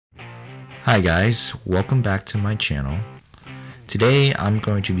Hi guys, welcome back to my channel. Today I'm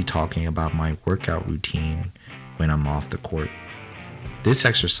going to be talking about my workout routine when I'm off the court. This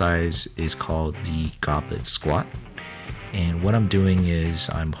exercise is called the Goblet Squat, and what I'm doing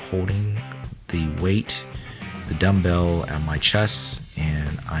is I'm holding the weight, the dumbbell at my chest,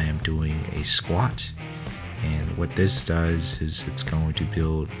 and I am doing a squat. And what this does is it's going to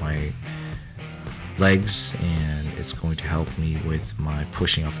build my legs, and it's going to help me with my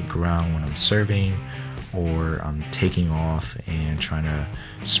pushing off the ground when I'm serving or I'm taking off and trying to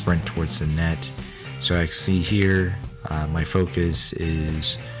sprint towards the net. So I see here my focus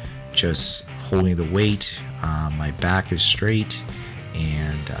is just holding the weight, my back is straight,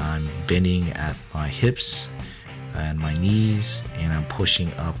 and I'm bending at my hips and my knees, and I'm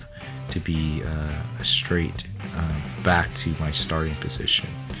pushing up to be straight back to my starting position.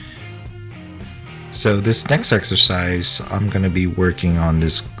 So this next exercise, I'm going to be working on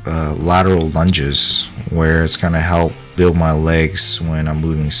this lateral lunges, where it's going to help build my legs when I'm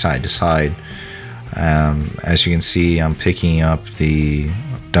moving side to side. As you can see, I'm picking up the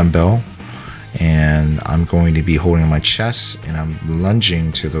dumbbell, and I'm going to be holding my chest, and I'm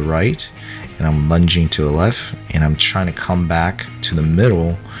lunging to the right, and I'm lunging to the left, and I'm trying to come back to the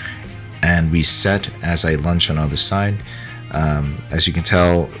middle and reset as I lunge on the other side. As you can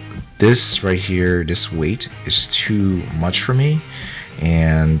tell, this right here, this weight is too much for me,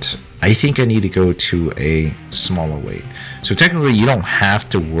 and I think I need to go to a smaller weight. So technically you don't have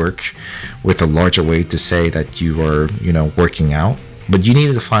to work with a larger weight to say that you are, working out, but you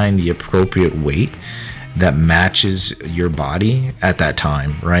need to find the appropriate weight that matches your body at that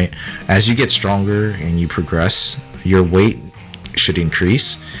time, right? As you get stronger and you progress, your weight should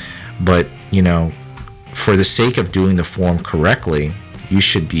increase, but for the sake of doing the form correctly, you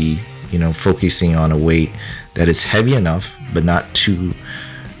should be focusing on a weight that is heavy enough but not too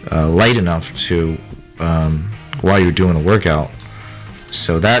light enough to while you're doing a workout,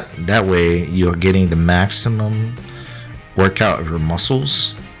 so that way you're getting the maximum workout of your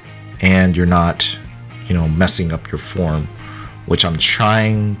muscles, and you're not messing up your form, which I'm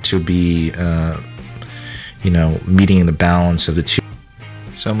trying to be meeting the balance of the two.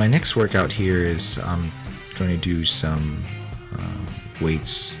 So my next workout here is I'm going to do some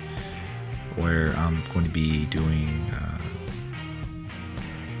weights, where I'm going to be doing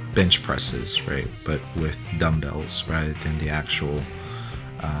bench presses, right? But with dumbbells rather than the actual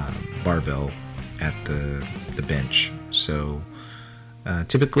barbell at the bench. So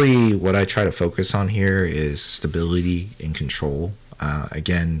typically what I try to focus on here is stability and control.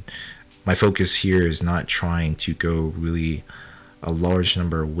 Again, my focus here is not trying to go really a large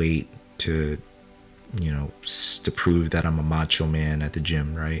number of weight to to prove that I'm a macho man at the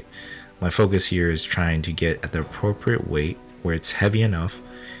gym, right? My focus here is trying to get at the appropriate weight where it's heavy enough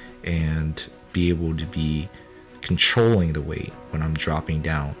and be able to be controlling the weight when I'm dropping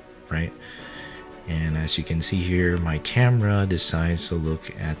down, right? And as you can see here, my camera decides to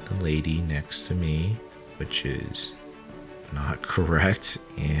look at the lady next to me, which is not correct.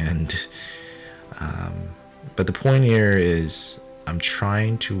 And but the point here is I'm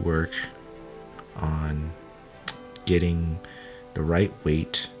trying to work on getting the right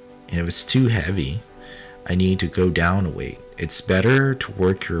weight, and if it's too heavy, I need to go down a weight. It's better to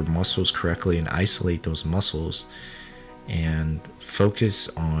work your muscles correctly and isolate those muscles and focus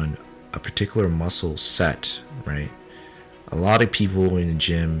on a particular muscle set, right? A lot of people in the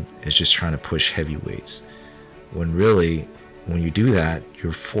gym is just trying to push heavy weights, when really when you do that,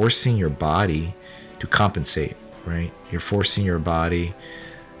 you're forcing your body to compensate, right? You're forcing your body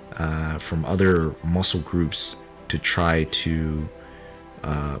from other muscle groups to try to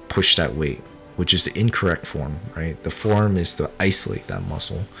push that weight, which is the incorrect form, right? The form is to isolate that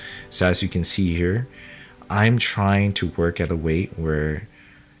muscle. So as you can see here, I'm trying to work at a weight where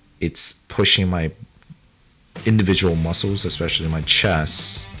it's pushing my individual muscles, especially my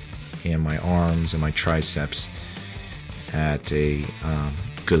chest and my arms and my triceps, at a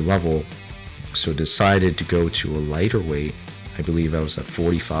good level. So decided to go to a lighter weight. I believe I was at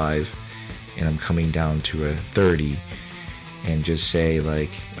 45 and I'm coming down to a 30, and just say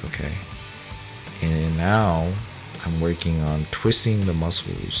like, okay, and now I'm working on twisting the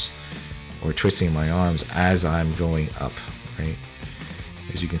muscles or twisting my arms as I'm going up, right?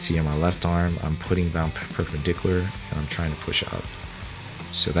 As you can see on my left arm, I'm putting down perpendicular and I'm trying to push up.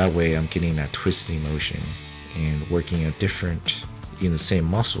 So that way I'm getting that twisting motion and working a different, in the same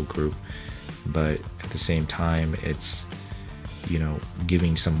muscle group, but at the same time it's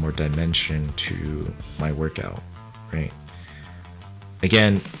giving some more dimension to my workout, right?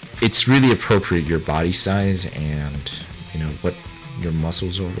 Again, it's really appropriate your body size and what your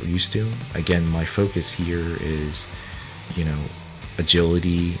muscles are used to. Again, my focus here is, you know,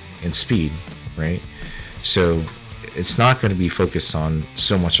 agility and speed, right? So it's not going to be focused on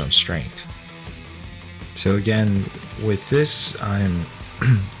so much on strength. So again, with this, I'm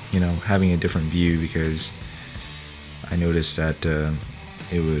you know, having a different view because I noticed that the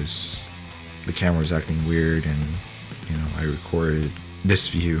camera was acting weird, and you know, I recorded this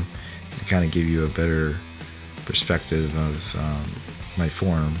view to kind of give you a better perspective of my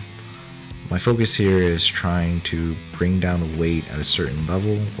form. My focus here is trying to bring down the weight at a certain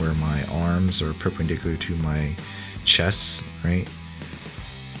level where my arms are perpendicular to my chest, right?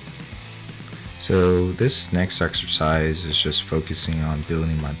 So this next exercise is just focusing on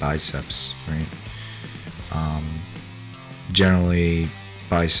building my biceps, right? Generally,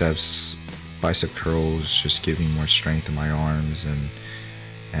 bicep curls just give me more strength in my arms, and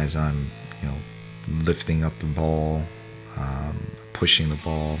as I'm, you know, lifting up the ball, pushing the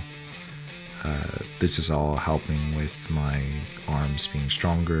ball, this is all helping with my arms being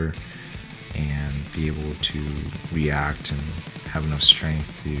stronger and be able to react and have enough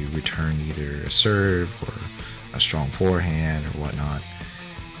strength to return either a serve or a strong forehand or whatnot,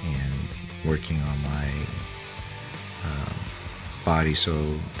 and working on my body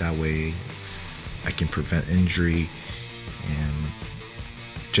so that way I can prevent injury, and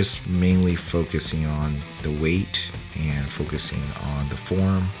just mainly focusing on the weight and focusing on the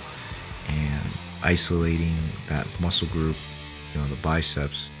form and isolating that muscle group, you know, the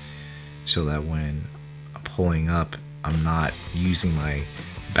biceps, so that when I'm pulling up, I'm not using my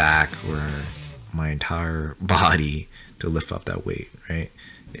back or my entire body to lift up that weight, right?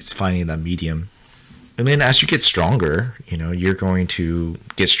 It's finding that medium. And then as you get stronger, you know, you're going to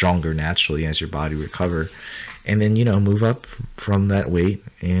get stronger naturally as your body recover, and then, you know, move up from that weight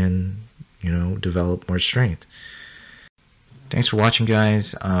and, you know, develop more strength. Thanks for watching,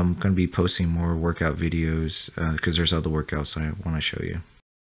 guys. I'm going to be posting more workout videos because there's other workouts I want to show you.